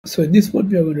So in this one,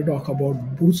 we are going to talk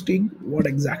about boosting, what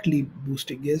exactly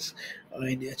boosting is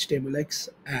in HTMLX,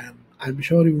 and I'm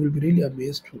sure you will be really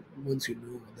amazed once you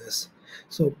know this.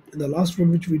 So in the last one,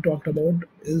 which we talked about,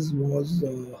 is was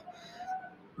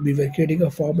we were creating a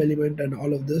form element and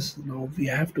all of this. Now we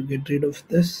have to get rid of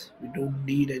this. We don't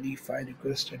need any file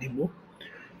request anymore.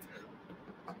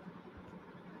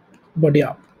 But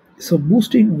yeah, so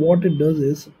boosting, what it does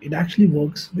is it actually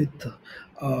works with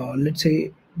let's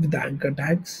say with the anchor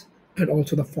tags and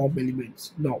also the form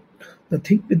elements. Now the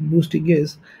thing with boosting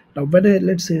is, now when I,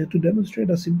 let's say, to demonstrate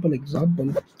a simple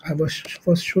example, I will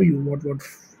first show you what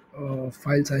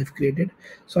files I've created.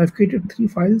 So I've created three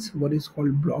files. One is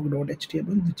called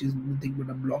blog.html, which is nothing but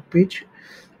a blog page,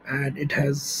 and it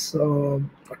has a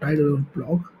title of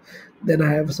blog. Then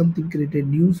I have something created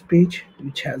news page,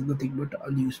 which has nothing but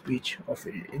a news page of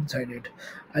it inside it.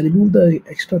 I remove the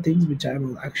extra things which I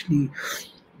was actually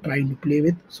trying to play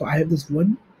with. So I have this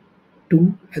one,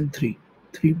 two, and three,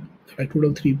 three, a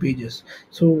total three pages.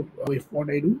 So if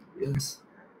what I do is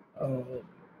uh,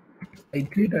 I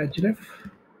create a href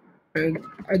and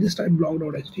I just type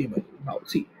blog.html. Now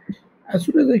see, as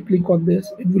soon as I click on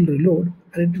this, it will reload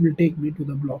and it will take me to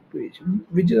the blog page,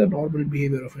 which is a normal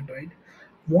behavior of it, right?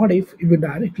 What if we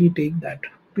directly take that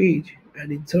page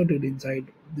and insert it inside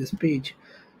this page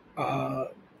uh,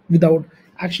 without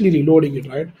actually reloading it,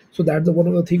 right? So that's one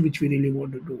of the things which we really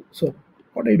want to do. So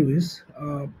what I do is,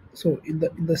 so in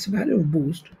the scenario of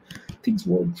boost, things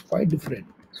works quite different.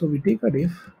 So we take a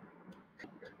div,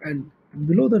 and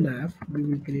below the nav we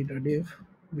will create a div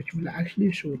which will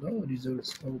actually show the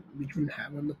results, so which will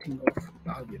have on the thing of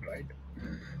target, right?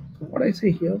 So what I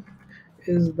say here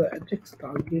is the AJAX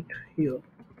target here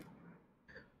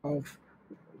of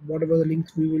whatever the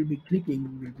links we will be clicking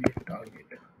will be a target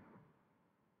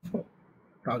for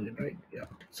target, right? Yeah.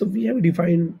 So we have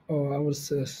defined our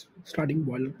starting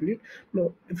boilerplate.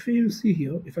 Now if you see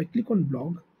here, if I click on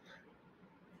blog,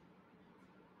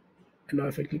 and now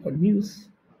if I click on news,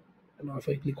 and now if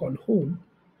I click on home,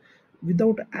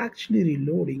 without actually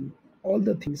reloading, all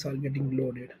the things are getting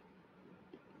loaded.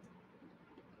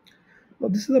 Now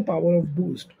this is the power of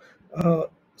boost.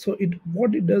 So it,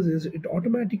 what it does is it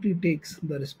automatically takes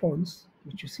the response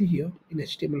which you see here in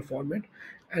HTML format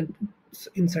and puts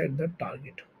inside the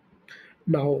target.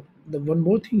 Now the one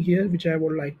more thing here which I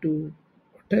would like to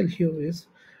tell here is,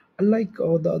 unlike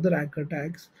the other anchor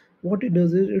tags, what it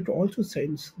does is it also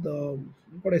sends the,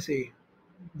 what I say,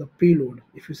 the payload.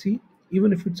 If you see,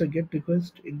 even if it's a get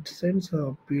request, it sends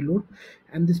a payload,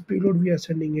 and this payload we are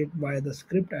sending it via the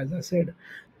script, as I said.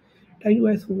 Thank you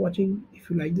guys for watching. If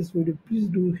you like this video, please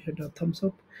do hit a thumbs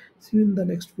up. See you in the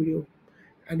next video.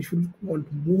 And if you want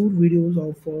more videos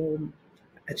of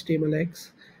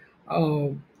HTMLX,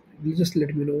 uh, you just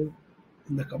let me know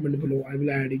in the comment below. I will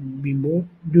adding be more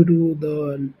due to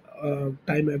the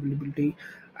time availability.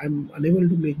 I'm unable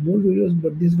to make more videos,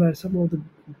 but these were some of the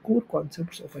core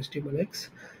concepts of HTMLX,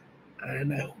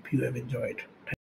 and I hope you have enjoyed.